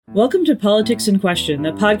Welcome to Politics in Question,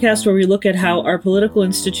 the podcast where we look at how our political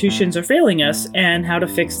institutions are failing us and how to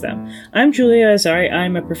fix them. I'm Julia Azari.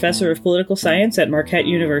 I'm a professor of political science at Marquette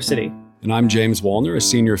University. And I'm James Wallner, a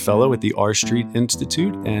senior fellow at the R Street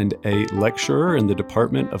Institute and a lecturer in the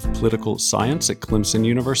Department of Political Science at Clemson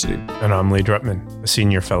University. And I'm Lee Drutman, a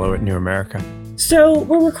senior fellow at New America. So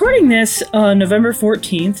we're recording this on November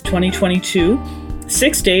 14th, 2022,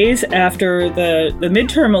 6 days after the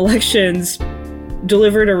midterm elections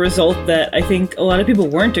delivered a result that I think a lot of people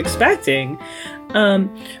weren't expecting.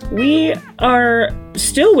 We are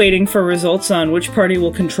still waiting for results on which party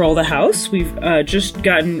will control the House. We've just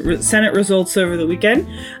gotten Senate results over the weekend.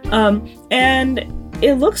 And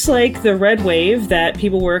it looks like the red wave that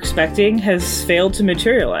people were expecting has failed to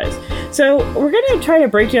materialize. So we're going to try to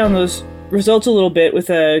break down those results a little bit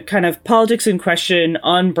with a kind of politics in question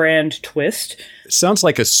on-brand twist. It sounds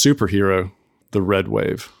like a superhero, the red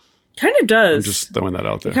wave. Kind of does. I'm just throwing that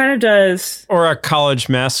out there. It kind of does. Or a college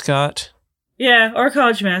mascot. Yeah, or a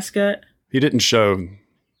college mascot. He didn't show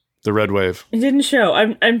the red wave. It didn't show.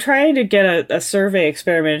 I'm trying to get a survey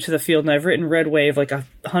experiment into the field, and I've written red wave like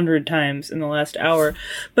 100 times in the last hour.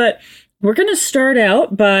 But we're going to start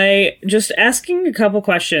out by just asking a couple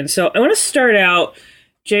questions. So I want to start out,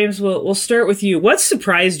 James, we'll start with you. What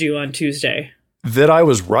surprised you on Tuesday? That I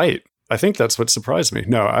was right. I think that's what surprised me.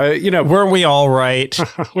 No, weren't we all right?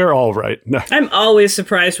 We're all right. No. I'm always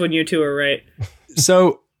surprised when you two are right.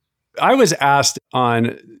 So I was asked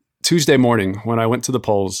on Tuesday morning when I went to the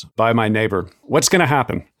polls by my neighbor, what's going to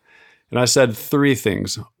happen? And I said three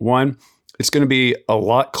things. One, it's going to be a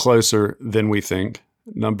lot closer than we think.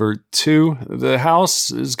 Number two, the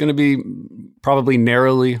House is going to be probably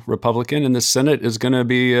narrowly Republican, and the Senate is going to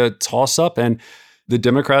be a toss-up, and the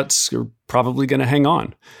Democrats are probably going to hang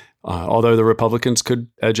on. Although the Republicans could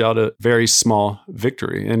edge out a very small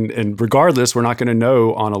victory. And regardless, we're not going to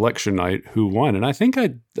know on election night who won. And I think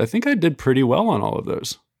I did pretty well on all of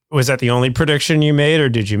those. Was that the only prediction you made, or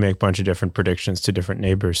did you make a bunch of different predictions to different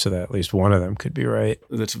neighbors so that at least one of them could be right?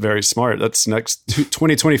 That's very smart. That's next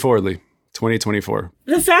 2024, Lee. 2024.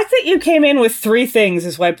 The fact that you came in with three things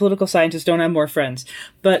is why political scientists don't have more friends.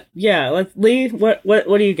 But yeah, Lee, what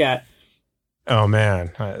do you got? Oh,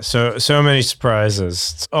 man. So many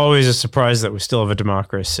surprises. It's always a surprise that we still have a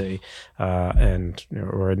democracy and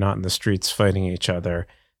we're not in the streets fighting each other,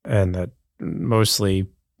 and that mostly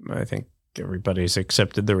I think everybody's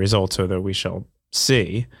accepted the results, so that we shall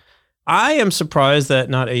see. I am surprised that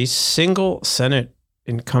not a single Senate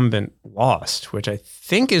incumbent lost, which I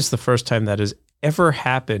think is the first time that has ever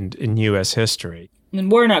happened in U.S. history.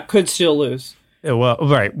 And Warnock could still lose. Well,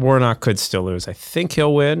 right. Warnock could still lose. I think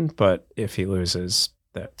he'll win, but if he loses,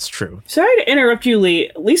 that's true. Sorry to interrupt you, Lee.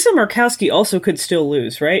 Lisa Murkowski also could still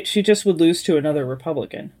lose, right? She just would lose to another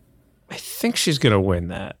Republican. I think she's going to win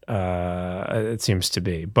that. It seems to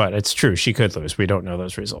be, but it's true. She could lose. We don't know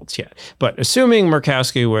those results yet. But assuming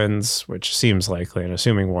Murkowski wins, which seems likely, and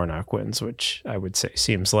assuming Warnock wins, which I would say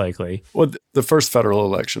seems likely. Well, the first federal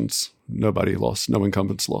elections, nobody lost. No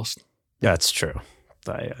incumbents lost. That's true.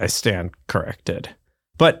 I stand corrected.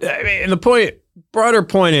 But I mean, the broader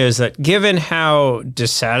point is that given how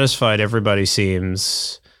dissatisfied everybody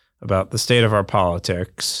seems about the state of our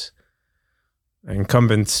politics,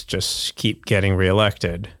 incumbents just keep getting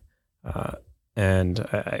reelected. And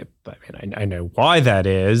I know why that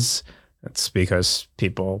is. It's because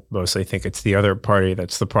people mostly think it's the other party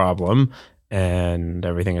that's the problem, and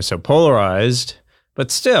everything is so polarized. But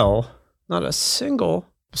still, not a single,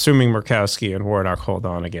 assuming Murkowski and Warnock hold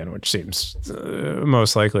on again, which seems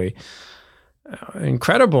most likely,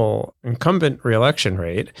 incredible incumbent reelection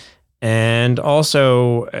rate. And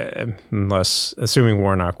also, unless assuming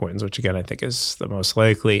Warnock wins, which again I think is the most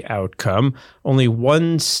likely outcome, only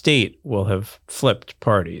one state will have flipped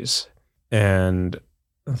parties. And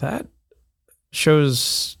that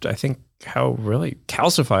shows, I think, how really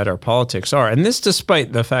calcified our politics are. And this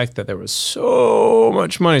despite the fact that there was so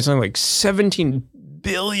much money, something like $17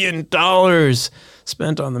 billion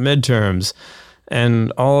spent on the midterms,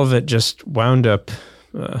 and all of it just wound up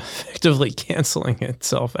effectively canceling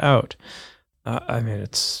itself out. I mean,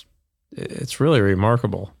 it's really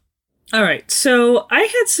remarkable. All right, so I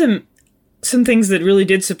had some things that really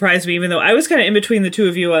did surprise me, even though I was kind of in between the two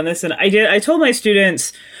of you on this. And I told my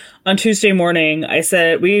students on Tuesday morning, I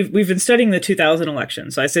said we've been studying the 2000 election,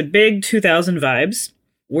 so I said big 2000 vibes.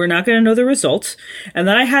 We're not going to know the results, and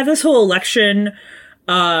then I had this whole election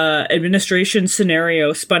administration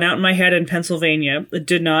scenario spun out in my head in Pennsylvania. It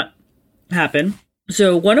did not happen.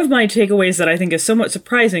 So one of my takeaways that I think is somewhat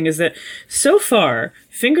surprising is that so far,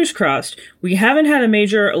 fingers crossed, we haven't had a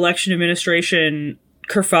major election administration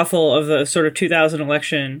kerfuffle of the sort of 2000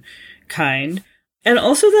 election kind. And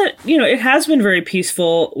also that, it has been very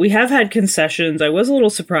peaceful. We have had concessions. I was a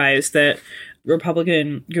little surprised that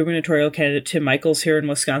Republican gubernatorial candidate Tim Michels here in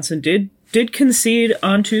Wisconsin did concede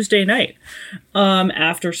on Tuesday night,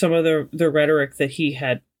 after some of the rhetoric that he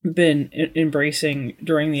had been embracing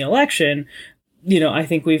during the election. I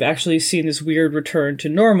think we've actually seen this weird return to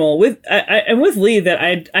normal with Lee.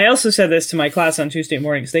 That I also said this to my class on Tuesday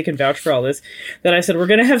mornings. They can vouch for all this. That I said we're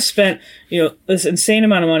going to have spent this insane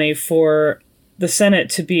amount of money for the Senate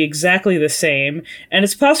to be exactly the same, and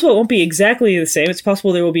it's possible it won't be exactly the same. It's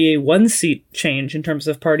possible there will be a 1-seat change in terms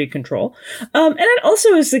of party control, and it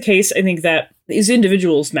also is the case. I think that these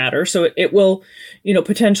individuals matter, so it will,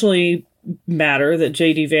 potentially matter that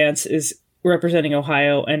J.D. Vance is representing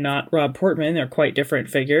Ohio and not Rob Portman. They're quite different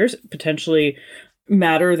figures. Potentially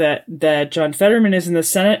matter that John Fetterman is in the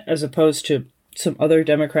Senate as opposed to some other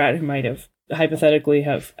Democrat who might have hypothetically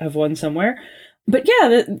have won somewhere. But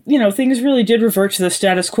yeah, things really did revert to the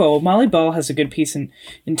status quo. Molly Ball has a good piece in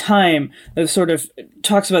Time that sort of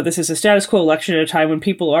talks about this as a status quo election at a time when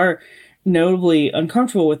people are notably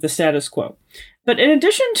uncomfortable with the status quo. But in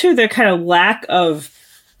addition to the kind of lack of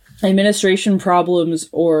administration problems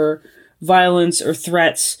or violence or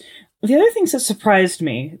threats, the other things that surprised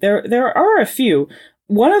me, there are a few.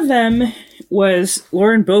 One of them was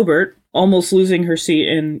Lauren Boebert almost losing her seat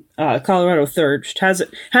in Colorado 3rd, which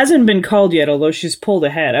hasn't been called yet, although she's pulled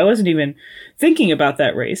ahead. I wasn't even thinking about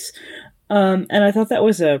that race. And I thought that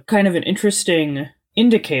was a kind of an interesting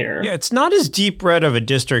indicator. Yeah, it's not as deep red of a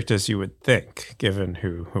district as you would think, given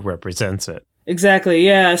who represents it. Exactly.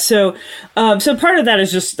 Yeah. So part of that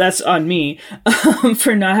is just, that's on me,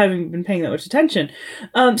 for not having been paying that much attention.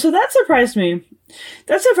 So that surprised me.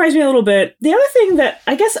 That surprised me a little bit. The other thing that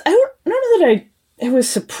I guess, I don't know that it was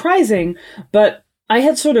surprising, but I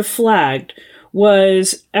had sort of flagged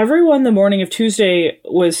was everyone the morning of Tuesday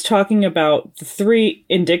was talking about the 3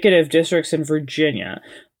 indicative districts in Virginia,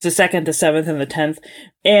 the 2nd, the 7th, and the 10th.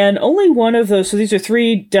 And only one of those, so these are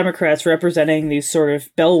 3 Democrats representing these sort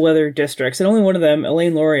of bellwether districts, and only one of them,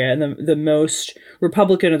 Elaine Luria, and the most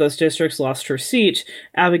Republican of those districts, lost her seat.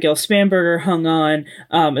 Abigail Spanberger hung on,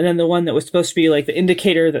 and then the one that was supposed to be like the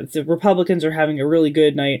indicator that the Republicans are having a really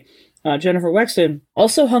good night, Jennifer Wexton,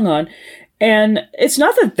 also hung on. And it's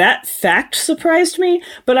not that fact surprised me,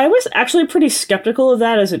 but I was actually pretty skeptical of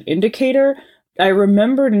that as an indicator. I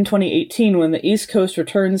remembered in 2018 when the East Coast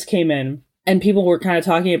returns came in and people were kind of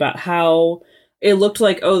talking about how it looked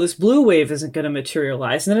like, oh, this blue wave isn't going to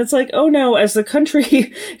materialize. And then it's like, oh no, as the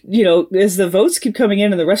country, as the votes keep coming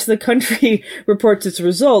in and the rest of the country reports its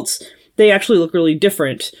results, they actually look really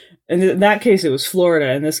different. And in that case, it was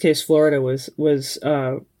Florida. In this case, Florida was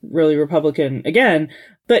really Republican again.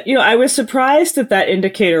 But, I was surprised that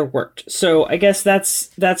indicator worked. So I guess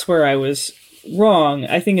that's where I was wrong.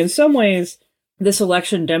 I think in some ways, this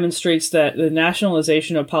election demonstrates that the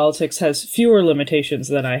nationalization of politics has fewer limitations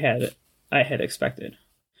than I had expected.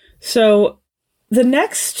 So the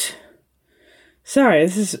next,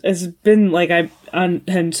 this has been like I've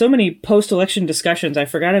had so many post-election discussions. I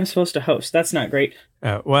forgot I'm supposed to host. That's not great.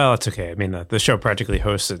 Well, it's okay. I mean, the show practically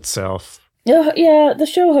hosts itself. Yeah, the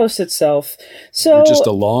show hosts itself. So you're just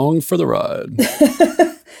along for the ride.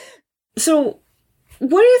 So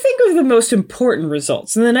what do you think are the most important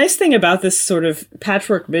results? And the nice thing about this sort of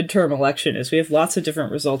patchwork midterm election is we have lots of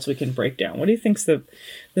different results we can break down. What do you think's the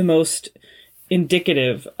most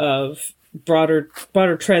indicative of broader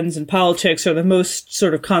trends in politics, or the most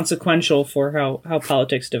sort of consequential for how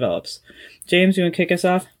politics develops? James, you want to kick us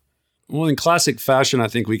off? Well, in classic fashion, I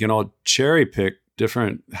think we can all cherry pick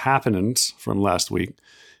different happenings from last week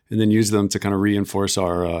and then use them to kind of reinforce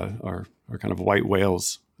our kind of white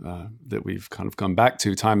whales that we've kind of come back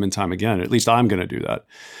to time and time again. At least I'm going to do that.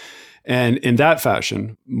 And in that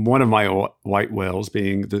fashion, one of my white whales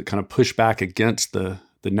being the kind of pushback against the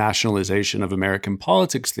nationalization of American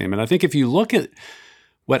politics theme. And I think if you look at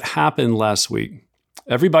what happened last week,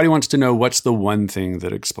 everybody wants to know what's the one thing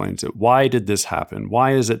that explains it. Why did this happen?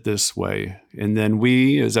 Why is it this way? And then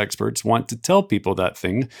we as experts want to tell people that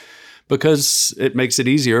thing because it makes it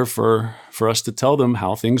easier for us to tell them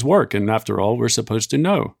how things work. And after all, we're supposed to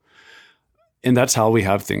know. And that's how we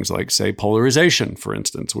have things like, say, polarization, for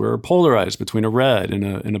instance. We're polarized between a red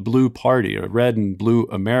and a blue party, a red and blue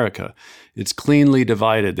America. It's cleanly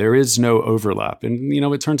divided. There is no overlap. And,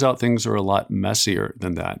 it turns out things are a lot messier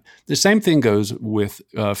than that. The same thing goes with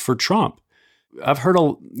for Trump. I've heard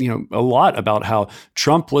a lot about how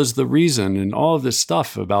Trump was the reason and all of this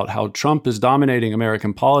stuff about how Trump is dominating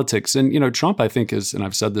American politics. And, Trump, I think, is, and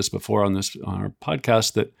I've said this before on our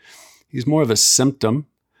podcast, that he's more of a symptom,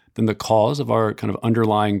 than the cause of our kind of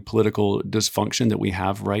underlying political dysfunction that we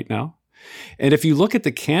have right now. And if you look at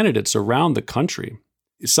the candidates around the country,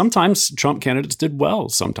 sometimes Trump candidates did well.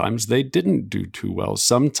 Sometimes they didn't do too well.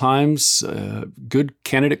 Sometimes good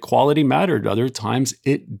candidate quality mattered. Other times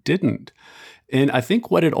it didn't. And I think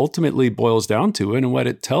what it ultimately boils down to and what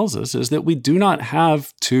it tells us is that we do not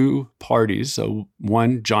have two parties, so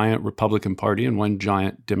one giant Republican Party and one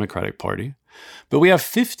giant Democratic Party, but we have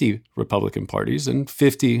 50 Republican parties and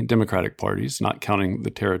 50 Democratic parties, not counting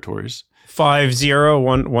the territories.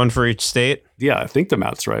 5-0, one for each state. Yeah, I think the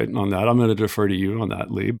math's right on that. I'm going to defer to you on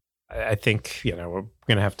that, Lee. I think, we're going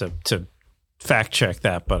to have to fact check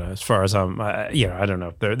that, but as far as I don't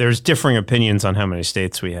know. There's differing opinions on how many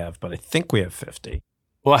states we have, but I think we have 50.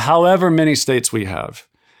 Well, however many states we have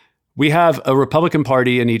a Republican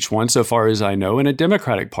Party in each one, so far as I know, and a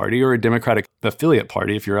Democratic Party or a Democratic affiliate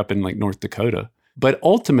party if you're up in like North Dakota. But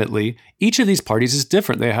ultimately, each of these parties is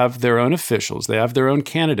different. They have their own officials. They have their own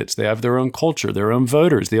candidates. They have their own culture, their own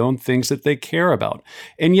voters, their own things that they care about.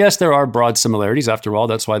 And yes, there are broad similarities. After all,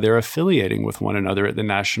 that's why they're affiliating with one another at the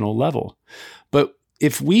national level. But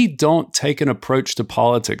if we don't take an approach to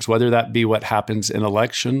politics, whether that be what happens in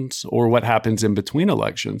elections or what happens in between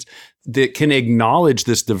elections, that can acknowledge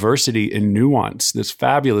this diversity and nuance, this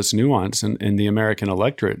fabulous nuance in the American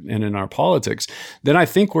electorate and in our politics, then I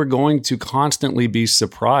think we're going to constantly be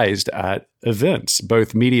surprised at events,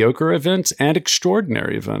 both mediocre events and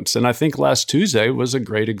extraordinary events. And I think last Tuesday was a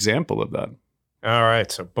great example of that. All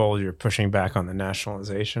right. So, Bull, you're pushing back on the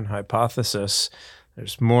nationalization hypothesis.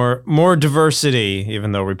 There's more diversity,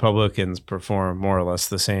 even though Republicans perform more or less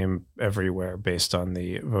the same everywhere based on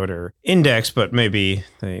the voter index, but maybe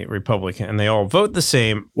the Republican, and they all vote the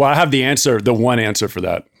same. Well, I have the one answer for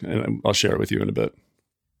that, and I'll share it with you in a bit.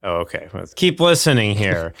 Oh, okay. Well, keep listening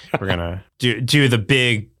here. We're going to do the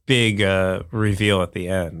big reveal at the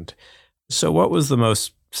end. So what was the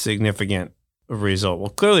most significant result? Well,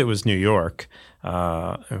 clearly it was New York,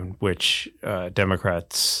 in which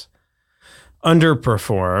Democrats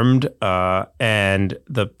underperformed, and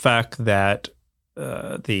the fact that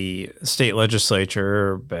the state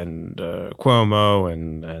legislature and Cuomo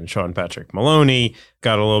and Sean Patrick Maloney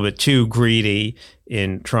got a little bit too greedy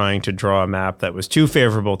in trying to draw a map that was too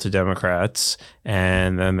favorable to Democrats,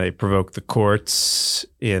 and then they provoked the courts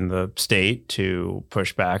in the state to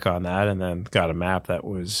push back on that, and then got a map that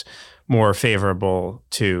was more favorable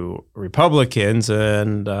to Republicans,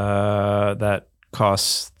 and that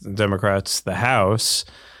costs the Democrats the House.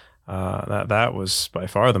 That was by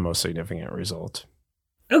far the most significant result.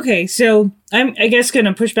 Okay, so I'm, I guess, going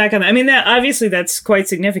to push back on that. I mean, that's quite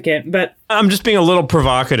significant, but I'm just being a little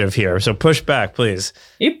provocative here, so push back, please.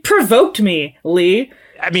 You provoked me, Lee.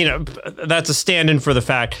 I mean, that's a stand-in for the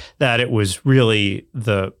fact that it was really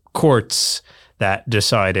the courts that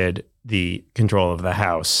decided the control of the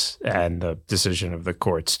House and the decision of the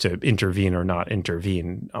courts to intervene or not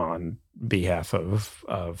intervene on behalf of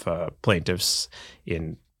plaintiffs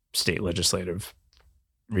in state legislative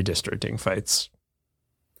redistricting fights.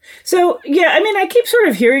 So, yeah, I mean, I keep sort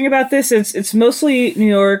of hearing about this. It's mostly New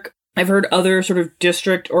York. I've heard other sort of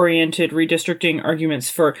district-oriented redistricting arguments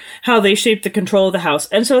for how they shape the control of the House.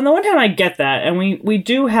 And so on the one hand, I get that. And we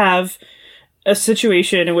do have a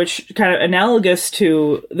situation in which, kind of analogous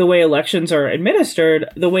to the way elections are administered,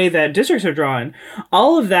 the way that districts are drawn,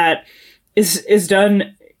 all of that is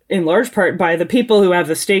done in large part by the people who have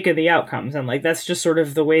the stake in the outcomes. And like, that's just sort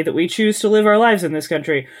of the way that we choose to live our lives in this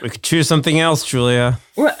country. We could choose something else, Julia.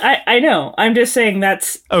 Well, I know. I'm just saying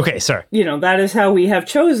that's... Okay, sorry. That is how we have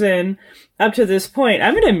chosen up to this point.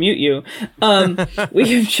 I'm going to mute you.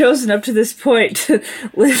 We have chosen up to this point to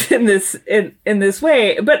live in this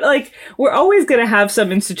way. But like, we're always going to have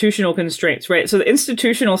some institutional constraints, right? So the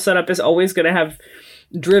institutional setup is always going to have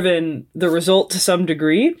driven the result to some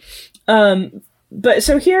degree. But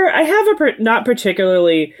so here I have a not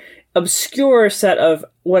particularly obscure set of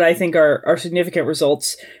what I think are significant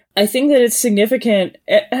results. I think that it's significant,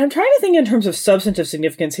 and I'm trying to think in terms of substantive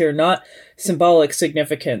significance here, not symbolic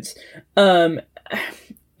significance.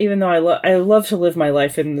 Even though I love to live my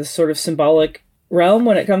life in this sort of symbolic realm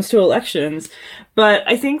when it comes to elections, but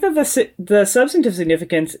I think that the substantive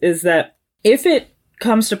significance is that if it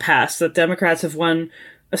comes to pass that Democrats have won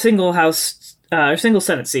a single single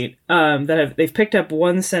Senate seat, they've picked up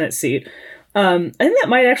one Senate seat. I think that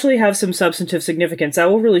might actually have some substantive significance. That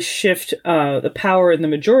will really shift the power in the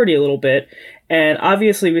majority a little bit. And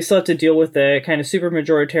obviously, we still have to deal with the kind of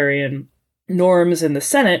supermajoritarian norms in the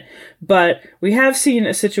Senate. But we have seen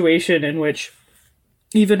a situation in which,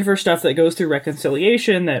 even for stuff that goes through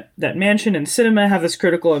reconciliation, that Manchin and Sinema have this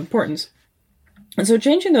critical importance. And so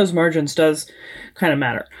changing those margins does kind of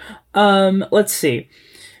matter. Let's see.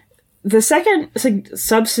 The second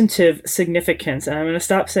substantive significance, and I'm going to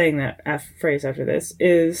stop saying that phrase after this,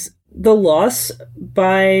 is the loss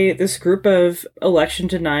by this group of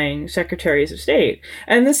election-denying secretaries of state.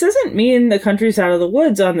 And this doesn't mean the country's out of the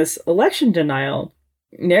woods on this election denial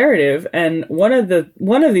narrative, and one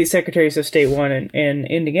of these secretaries of state won in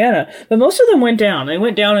Indiana, but most of them went down. They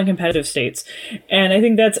went down in competitive states, and I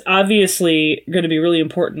think that's obviously going to be really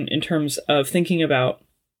important in terms of thinking about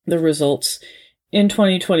the results in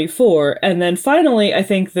 2024. And then finally, I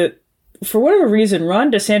think that for whatever reason,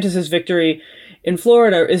 Ron DeSantis's victory in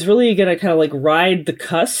Florida is really going to kind of like ride the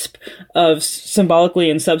cusp of symbolically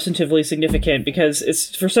and substantively significant, because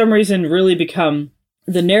it's for some reason really become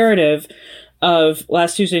the narrative of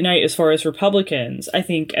last Tuesday night as far as Republicans. I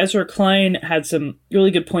think Ezra Klein had some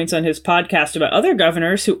really good points on his podcast about other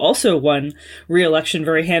governors who also won re-election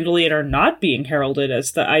very handily and are not being heralded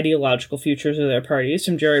as the ideological futures of their parties,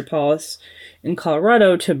 from Jared Polis in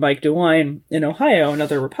Colorado to Mike DeWine in Ohio,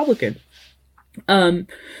 another Republican.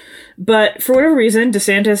 But for whatever reason,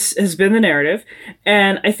 DeSantis has been the narrative,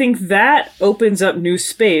 and I think that opens up new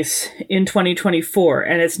space in 2024.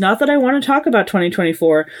 And it's not that I want to talk about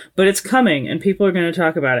 2024, but it's coming, and people are going to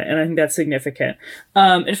talk about it, and I think that's significant.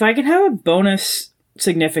 If I can have a bonus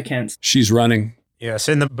significance. She's running. Yes,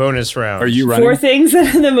 in the bonus round. Are you running? 4 things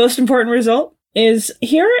that are the most important result is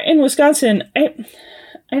here in Wisconsin,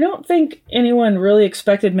 I don't think anyone really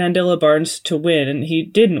expected Mandela Barnes to win, and he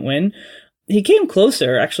didn't win. He came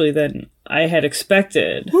closer, actually, than I had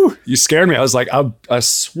expected. Whew, you scared me. I was like, I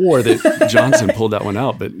swore that Johnson pulled that one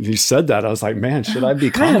out, but you said that. I was like, man, should I be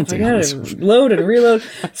commenting on this? Load and reload.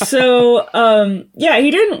 So, yeah,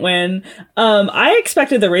 he didn't win. I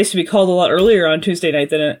expected the race to be called a lot earlier on Tuesday night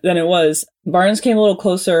than it was. Barnes came a little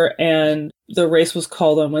closer, and the race was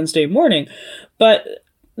called on Wednesday morning. But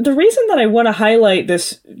the reason that I want to highlight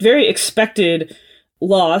this very expected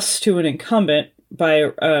loss to an incumbent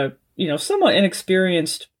by somewhat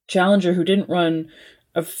inexperienced challenger who didn't run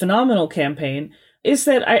a phenomenal campaign is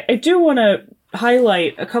that I do want to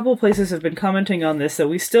highlight a couple of places have been commenting on this, that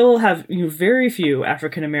we still have very few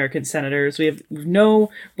African-American senators. We have no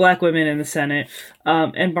black women in the Senate.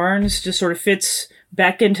 And Barnes just sort of fits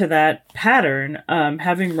back into that pattern,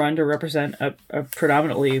 having run to represent a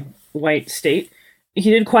predominantly white state. He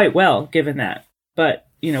did quite well given that. But,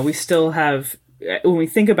 we still have, when we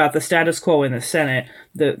think about the status quo in the Senate,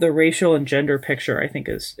 the racial and gender picture, I think,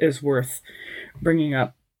 is worth bringing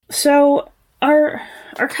up. So our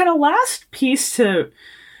kind of last piece to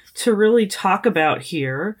really talk about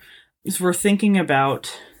here is we're thinking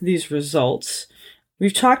about these results.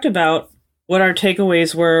 We've talked about what our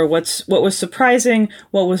takeaways were, what was surprising,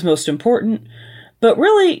 what was most important. But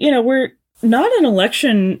really, we're not an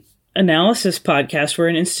election analysis podcast, we're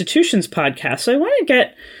an institutions podcast. So I want to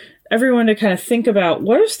get everyone to kind of think about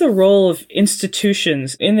what is the role of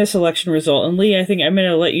institutions in this election result. And Lee, I think I'm going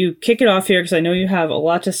to let you kick it off here because I know you have a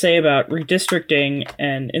lot to say about redistricting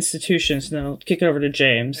and institutions, and then I'll kick it over to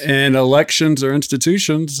James. And elections are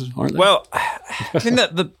institutions, aren't they? Well, I think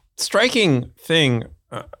that the striking thing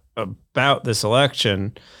about this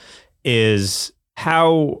election is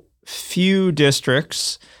how few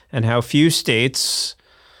districts and how few states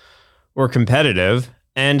were competitive,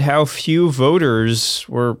 and how few voters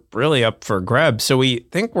were really up for grabs. So we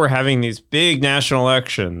think we're having these big national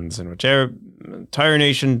elections in which the entire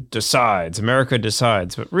nation decides, America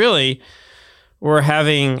decides. But really, we're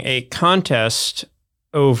having a contest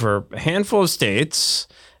over a handful of states,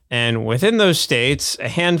 and within those states, a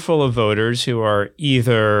handful of voters who are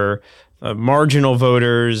either marginal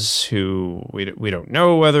voters who we don't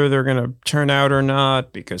know whether they're going to turn out or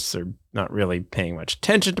not because they're not really paying much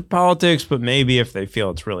attention to politics, but maybe if they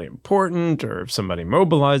feel it's really important or if somebody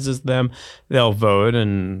mobilizes them, they'll vote.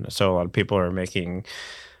 And so a lot of people are making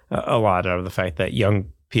a lot out of the fact that young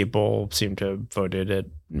people seem to have voted at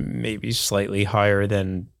maybe slightly higher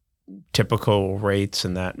than typical rates,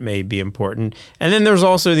 and that may be important. And then there's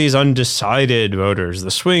also these undecided voters,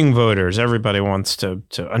 the swing voters. Everybody wants to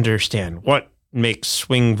understand what makes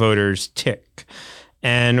swing voters tick.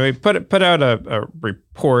 And we put out a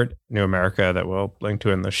report, New America, that we'll link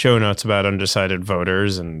to in the show notes about undecided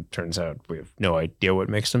voters. And turns out we have no idea what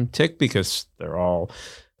makes them tick because they're all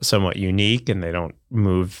somewhat unique and they don't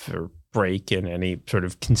move or break in any sort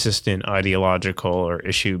of consistent ideological or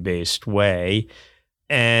issue-based way.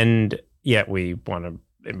 And yet we want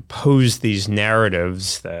to impose these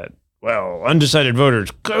narratives that, well, undecided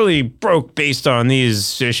voters clearly broke based on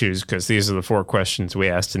these issues because these are the 4 questions we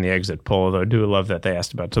asked in the exit poll, although I do love that they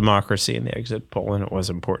asked about democracy in the exit poll, and it was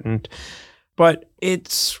important. But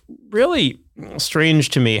it's really strange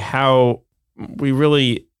to me how we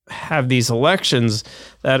really have these elections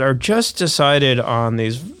that are just decided on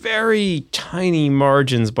these very tiny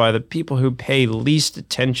margins by the people who pay least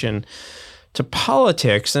attention to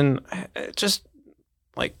politics. And just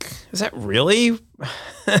like, is that really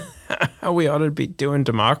how we ought to be doing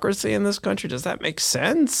democracy in this country? Does that make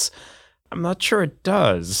sense? I'm not sure it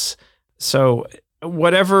does. So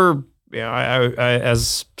whatever, I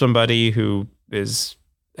as somebody who is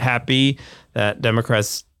happy that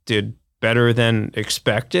Democrats did better than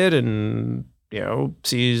expected and,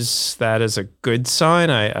 sees that as a good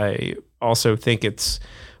sign, I also think it's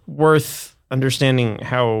worth understanding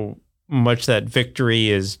how much that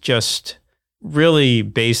victory is just really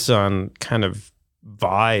based on kind of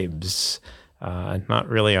vibes, not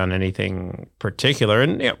really on anything particular.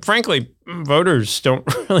 And frankly, voters don't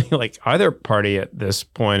really like either party at this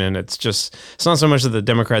point. And it's not so much that the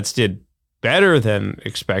Democrats did better than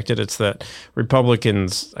expected. It's that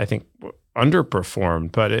Republicans, I think,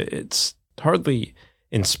 underperformed, but it's hardly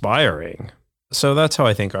inspiring. So that's how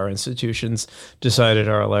I think our institutions decided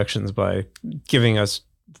our elections, by giving us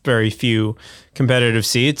very few competitive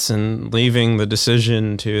seats and leaving the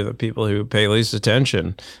decision to the people who pay least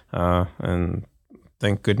attention. And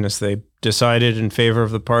thank goodness they decided in favor of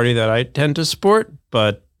the party that I tend to support,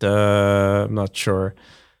 but I'm not sure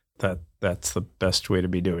that that's the best way to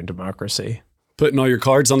be doing democracy. Putting all your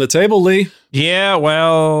cards on the table, Lee. Yeah,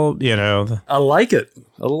 well, I like it.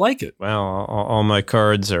 Well, all my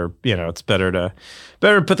cards are, it's better to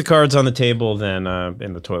put the cards on the table than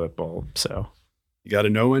in the toilet bowl. So you got to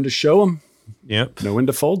know when to show them. Yep. Know when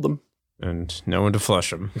to fold them. And know when to flush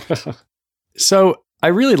them. So I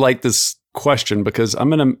really like this question because I'm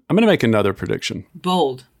gonna make another prediction.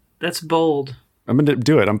 Bold. That's bold. I'm gonna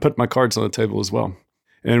do it. I'm putting my cards on the table as well.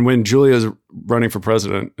 And when Julia's running for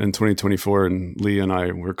president in 2024, and Lee and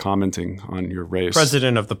I were commenting on your race,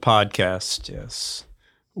 president of the podcast, yes.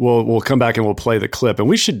 We'll come back and we'll play the clip, and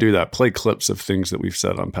we should do that. Play clips of things that we've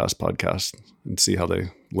said on past podcasts and see how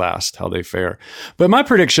they last, how they fare. But my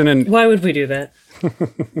prediction, and why would we do that?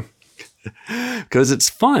 Because it's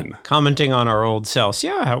fun. Commenting on our old selves.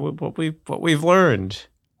 Yeah, what we've learned.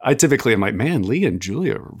 I typically am like, man, Lee and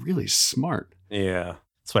Julia are really smart. Yeah.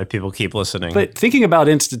 That's why people keep listening. But thinking about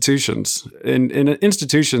institutions, and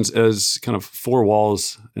institutions as kind of four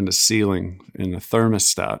walls and a ceiling and a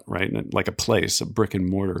thermostat, right? And like a place, a brick and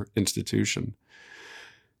mortar institution.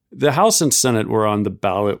 The House and Senate were on the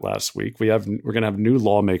ballot last week. We're going to have new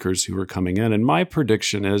lawmakers who are coming in. And my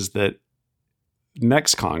prediction is that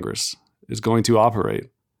next Congress is going to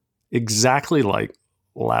operate exactly like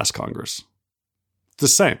last Congress. The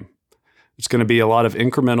same. It's going to be a lot of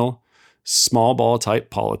incremental, small ball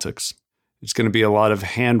type politics. It's going to be a lot of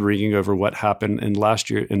hand wringing over what happened in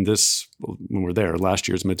last year's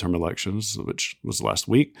midterm elections, which was last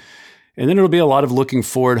week. And then it'll be a lot of looking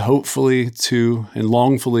forward, hopefully to and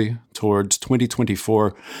longfully towards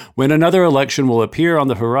 2024, when another election will appear on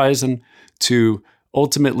the horizon to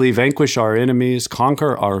ultimately vanquish our enemies,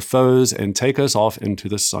 conquer our foes, and take us off into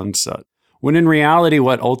the sunset. When in reality,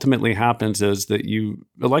 what ultimately happens is that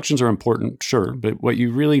elections are important, sure, but what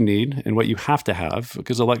you really need and what you have to have,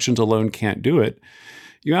 because elections alone can't do it,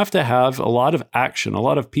 you have to have a lot of action, a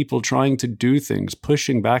lot of people trying to do things,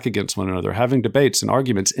 pushing back against one another, having debates and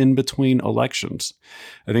arguments in between elections.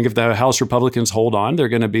 I think if the House Republicans hold on, it's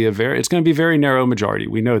going to be a very narrow majority.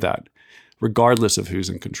 We know that, regardless of who's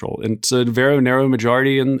in control. And it's a very narrow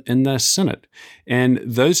majority in the Senate. And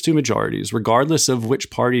those two majorities, regardless of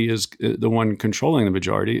which party is the one controlling the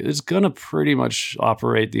majority, is going to pretty much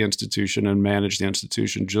operate the institution and manage the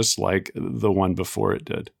institution just like the one before it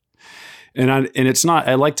did. And it's not,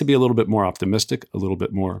 I like to be a little bit more optimistic, a little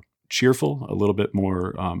bit more cheerful, a little bit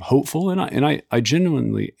more hopeful. And I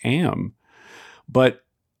genuinely am. But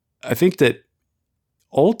I think that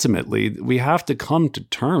ultimately, we have to come to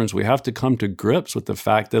terms. We have to come to grips with the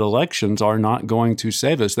fact that elections are not going to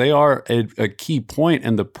save us. They are a key point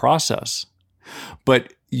in the process.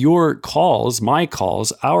 But your calls, my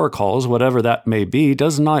calls, our calls, whatever that may be,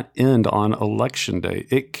 does not end on Election Day.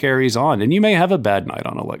 It carries on. And you may have a bad night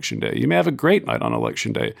on Election Day. You may have a great night on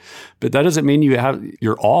Election Day. But that doesn't mean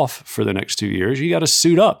you're off for the next 2 years. You got to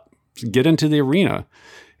suit up, get into the arena.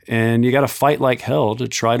 And you got to fight like hell to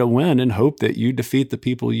try to win and hope that you defeat the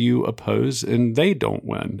people you oppose and they don't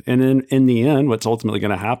win. And in the end, what's ultimately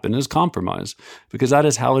going to happen is compromise, because that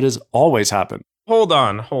is how it has always happened. Hold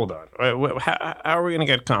on. How are we going to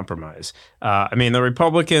get compromise? The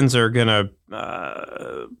Republicans are going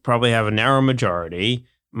to probably have a narrow majority.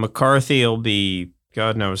 McCarthy will be,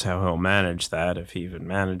 God knows how he'll manage that, if he even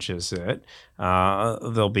manages it.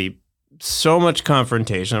 There'll be so much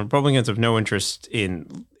confrontation. Republicans have no interest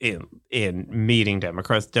in meeting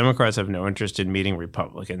Democrats. Democrats have no interest in meeting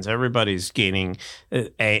Republicans. Everybody's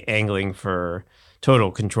angling for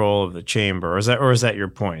total control of the chamber. Or is that your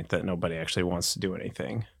point, that nobody actually wants to do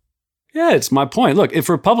anything? Yeah, it's my point. Look, if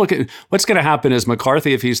what's going to happen is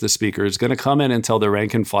McCarthy, if he's the speaker, is going to come in and tell the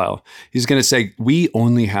rank and file. He's going to say, we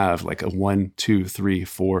only have like a 1, 2, 3,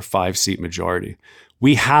 4, 5 seat majority.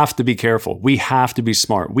 We have to be careful. We have to be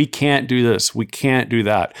smart. We can't do this. We can't do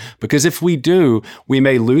that. Because if we do, we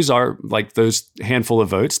may lose those handful of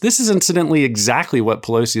votes. This is incidentally exactly what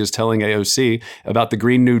Pelosi is telling AOC about the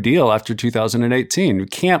Green New Deal after 2018. We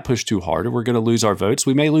can't push too hard or we're going to lose our votes.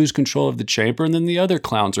 We may lose control of the chamber and then the other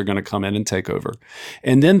clowns are going to come in and take over.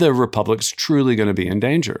 And then the Republicans truly going to be in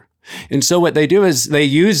danger. And so what they do is they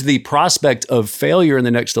use the prospect of failure in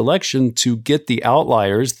the next election to get the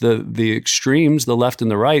outliers, the extremes, the left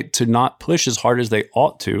and the right, to not push as hard as they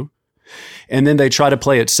ought to. And then they try to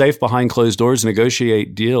play it safe behind closed doors,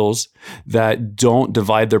 negotiate deals that don't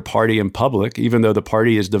divide their party in public, even though the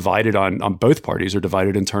party is divided on both parties are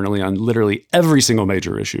divided internally on literally every single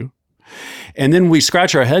major issue. And then we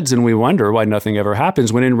scratch our heads and we wonder why nothing ever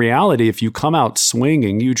happens, when in reality, if you come out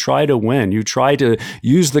swinging, you try to win, you try to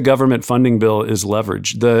use the government funding bill as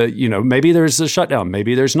leverage. Maybe there's a shutdown,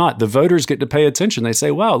 maybe there's not. The voters get to pay attention. They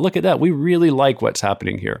say, wow, look at that. We really like what's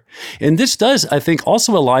happening here. And this does, I think,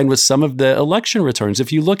 also align with some of the election returns.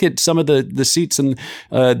 If you look at some of the seats in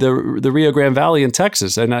the Rio Grande Valley in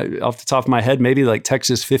Texas, and off the top of my head, maybe like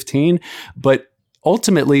Texas 15, but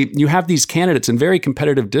ultimately, you have these candidates in very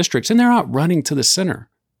competitive districts, and they're not running to the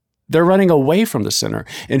center. They're running away from the center.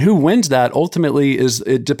 And who wins that ultimately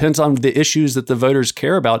it depends on the issues that the voters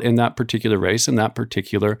care about in that particular race, in that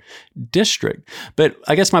particular district. But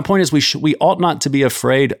I guess my point is we ought not to be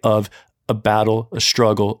afraid of a battle, a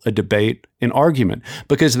struggle, a debate, an argument,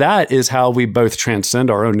 because that is how we both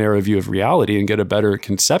transcend our own narrow view of reality and get a better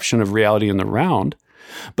conception of reality in the round.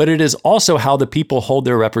 But it is also how the people hold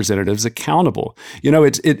their representatives accountable.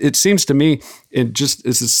 It seems to me, this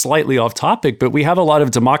is slightly off topic, but we have a lot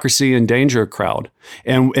of democracy in danger crowd,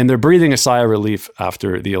 and they're breathing a sigh of relief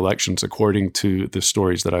after the elections, according to the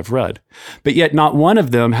stories that I've read. But yet not one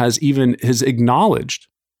of them has acknowledged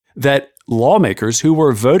that lawmakers who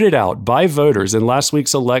were voted out by voters in last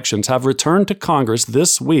week's elections have returned to Congress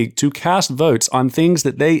this week to cast votes on things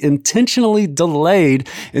that they intentionally delayed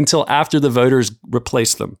until after the voters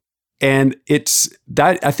replaced them. And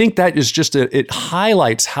I think that is it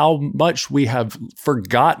highlights how much we have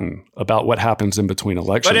forgotten about what happens in between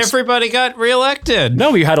elections. But everybody got reelected.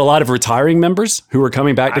 No, you had a lot of retiring members who were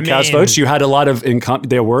coming back to cast votes. You had a lot of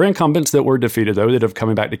there were incumbents that were defeated, though, that have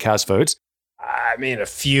coming back to cast votes. A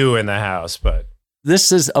few in the House, but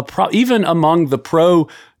this is even among the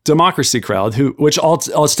pro-democracy crowd, which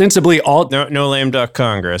ostensibly no lame duck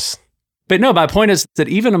Congress. But no, my point is that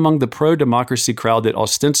even among the pro-democracy crowd that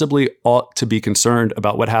ostensibly ought to be concerned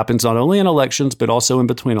about what happens not only in elections but also in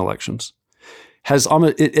between elections,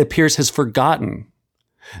 it appears has forgotten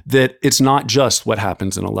that it's not just what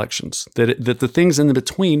happens in elections, that the things in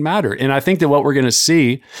between matter. And I think that what we're going to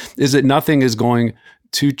see is that nothing is going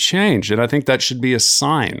to change. And I think that should be a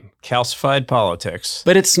sign. Calcified politics.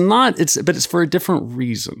 But it's not, but it's for a different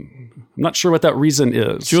reason. I'm not sure what that reason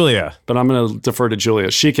is. Julia. But I'm going to defer to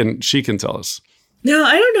Julia. She can tell us. No,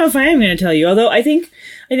 I don't know if I am going to tell you, although I think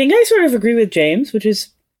I sort of agree with James, which is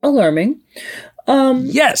alarming.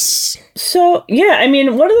 Yes. So, yeah,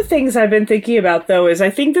 one of the things I've been thinking about, though, is I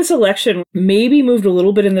think this election maybe moved a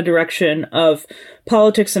little bit in the direction of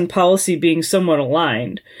politics and policy being somewhat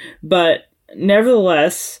aligned, but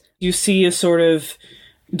nevertheless, you see a sort of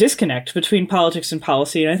disconnect between politics and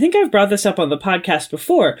policy. And I think I've brought this up on the podcast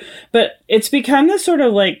before, but it's become this sort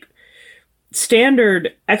of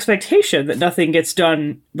standard expectation that nothing gets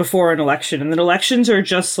done before an election, and that elections are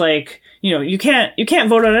just you can't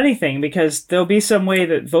vote on anything because there'll be some way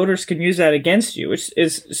that voters can use that against you, which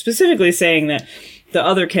is specifically saying that the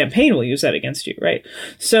other campaign will use that against you, right?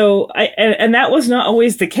 So, and that was not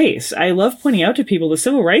always the case. I love pointing out to people the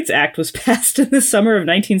Civil Rights Act was passed in the summer of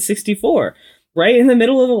 1964, right in the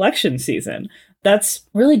middle of election season. That's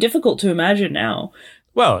really difficult to imagine now.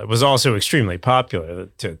 Well, it was also extremely popular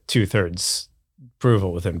to 2/3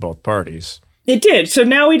 approval within both parties. It did. So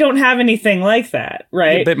now we don't have anything like that,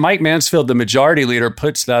 right? Yeah, but Mike Mansfield, the majority leader,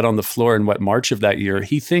 puts that on the floor in March of that year.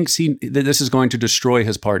 He thinks that this is going to destroy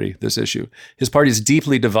his party, this issue. His party is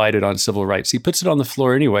deeply divided on civil rights. He puts it on the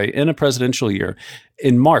floor anyway in a presidential year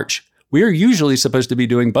in March. we're usually supposed to be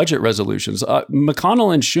doing budget resolutions.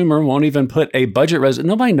 McConnell and Schumer won't even put a budget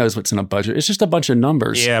nobody knows what's in a budget. It's just a bunch of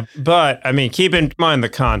numbers. Yeah, but I mean, keep in mind the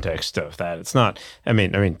context of that. It's not. I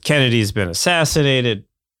mean, Kennedy's been assassinated.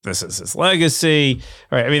 This is his legacy.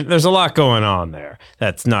 Right. I mean, there's a lot going on there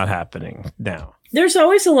that's not happening now. There's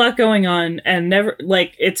always a lot going on, and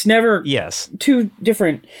it's never, yes, two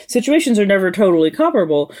different situations are never totally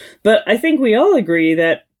comparable. But I think we all agree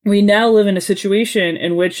that we now live in a situation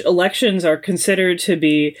in which elections are considered to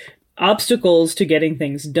be obstacles to getting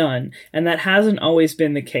things done. And that hasn't always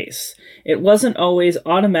been the case. It wasn't always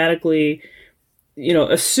automatically,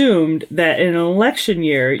 assumed that in an election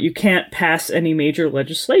year, you can't pass any major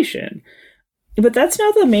legislation. But that's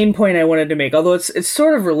not the main point I wanted to make, although it's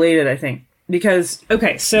sort of related, I think. Because,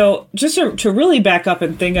 okay, so just to really back up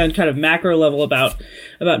and think on kind of macro level about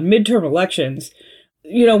midterm elections,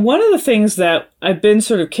 one of the things that I've been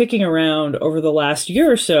sort of kicking around over the last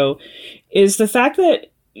year or so is the fact that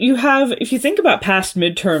if you think about past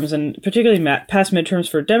midterms, and particularly past midterms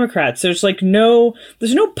for Democrats, there's no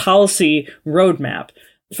policy roadmap.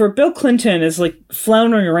 For Bill Clinton is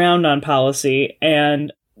floundering around on policy,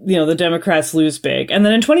 and the Democrats lose big. And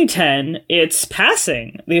then in 2010, it's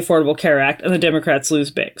passing the Affordable Care Act and the Democrats lose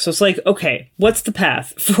big. So it's okay, what's the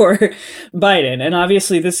path for Biden? And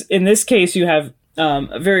obviously in this case, you have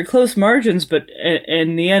very close margins, but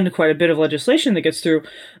in the end, quite a bit of legislation that gets through.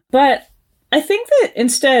 But I think that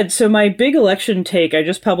instead, so my big election take I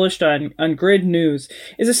just published on Grid News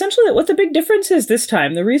is essentially that what the big difference is this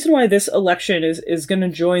time. The reason why this election is going to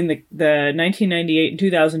join the 1998 and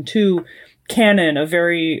 2002 canon of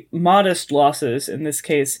very modest losses, in this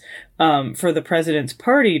case, for the president's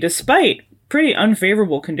party, despite pretty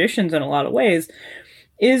unfavorable conditions in a lot of ways,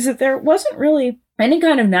 is that there wasn't really any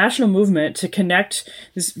kind of national movement to connect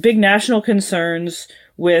these big national concerns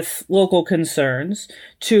with local concerns,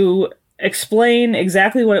 to explain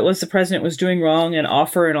exactly what it was the president was doing wrong and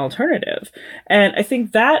offer an alternative. And I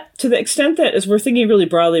think that, to the extent that, as we're thinking really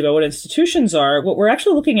broadly about what institutions are, what we're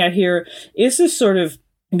actually looking at here is this sort of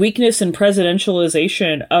weakness and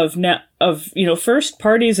presidentialization of first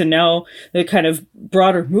parties and now the kind of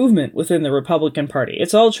broader movement within the Republican Party.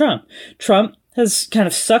 It's all Trump. Trump has kind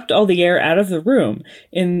of sucked all the air out of the room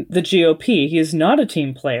in the GOP. He is not a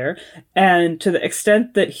team player. And to the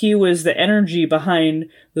extent that he was the energy behind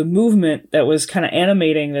the movement that was kind of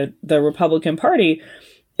animating the Republican Party,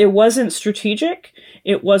 it wasn't strategic.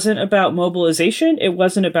 It wasn't about mobilization. It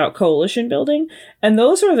wasn't about coalition building. And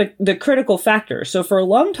those are the critical factors. So for a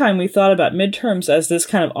long time, we thought about midterms as this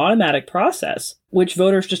kind of automatic process, which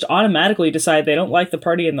voters just automatically decide they don't like the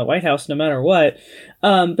party in the White House no matter what.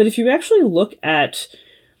 But if you actually look at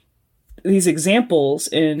these examples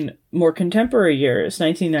in more contemporary years,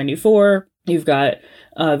 1994, you've got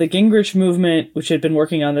the Gingrich movement, which had been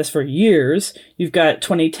working on this for years. You've got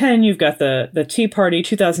 2010, you've got the Tea Party.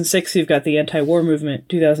 2006, you've got the anti-war movement.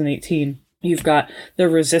 2018, you've got the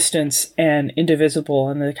Resistance and Indivisible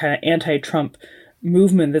and the kind of anti-Trump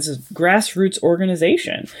movement that's a grassroots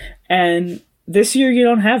organization. And this year, you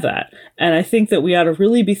don't have that. And I think that we ought to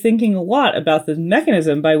really be thinking a lot about the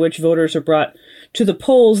mechanism by which voters are brought to the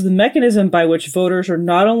polls, the mechanism by which voters are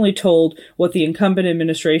not only told what the incumbent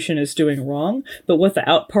administration is doing wrong, but what the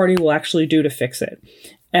out party will actually do to fix it.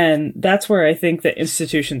 And that's where I think that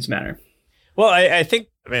institutions matter. Well, I think,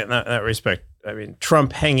 in that respect,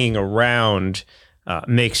 Trump hanging around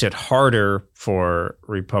makes it harder for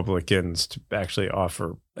Republicans to actually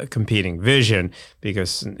offer a competing vision,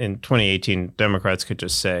 because in 2018, Democrats could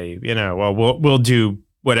just say, we'll do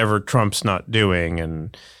whatever Trump's not doing,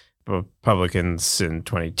 and Republicans in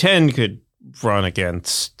 2010 could run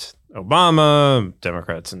against Obama.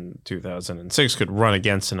 Democrats in 2006 could run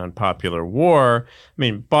against an unpopular war.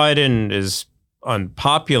 Biden is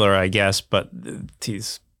unpopular, I guess, but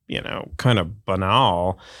he's kind of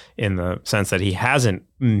banal in the sense that he hasn't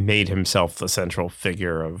made himself the central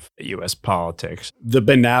figure of U.S. politics. The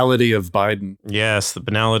banality of Biden. Yes, the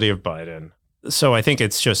banality of Biden. So I think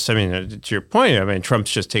it's just, to your point,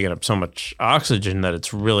 Trump's just taken up so much oxygen that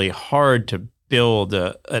it's really hard to build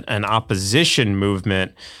an opposition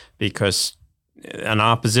movement, because an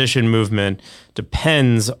opposition movement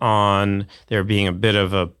depends on there being a bit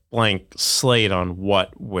of a blank slate on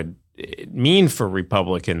what would it mean for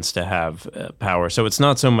Republicans to have power. So it's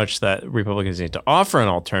not so much that Republicans need to offer an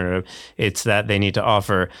alternative, it's that they need to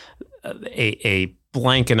offer a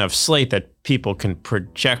blank enough slate that people can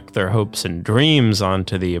project their hopes and dreams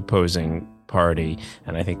onto the opposing party.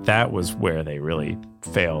 And I think that was where they really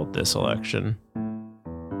failed this election.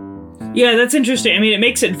 Yeah, that's interesting. It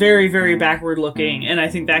makes it very, very backward looking. And I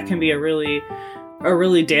think that can be a really a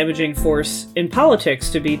really damaging force in politics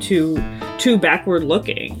to be too backward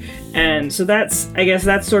looking. And so I guess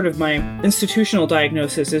that's sort of my institutional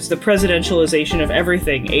diagnosis, is the presidentialization of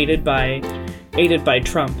everything aided by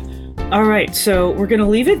Trump. All right, so we're going to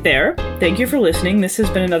leave it there. Thank you for listening. This has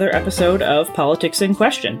been another episode of Politics in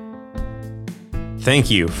Question.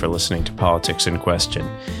 Thank you for listening to Politics in Question.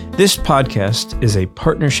 This podcast is a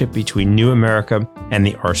partnership between New America and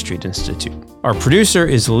the R Street Institute. Our producer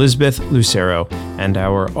is Elizabeth Lucero, and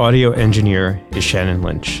our audio engineer is Shannon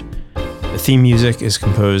Lynch. The theme music is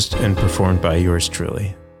composed and performed by yours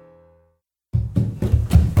truly.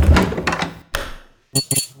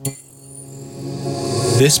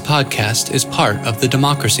 This podcast is part of the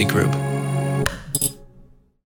Democracy Group.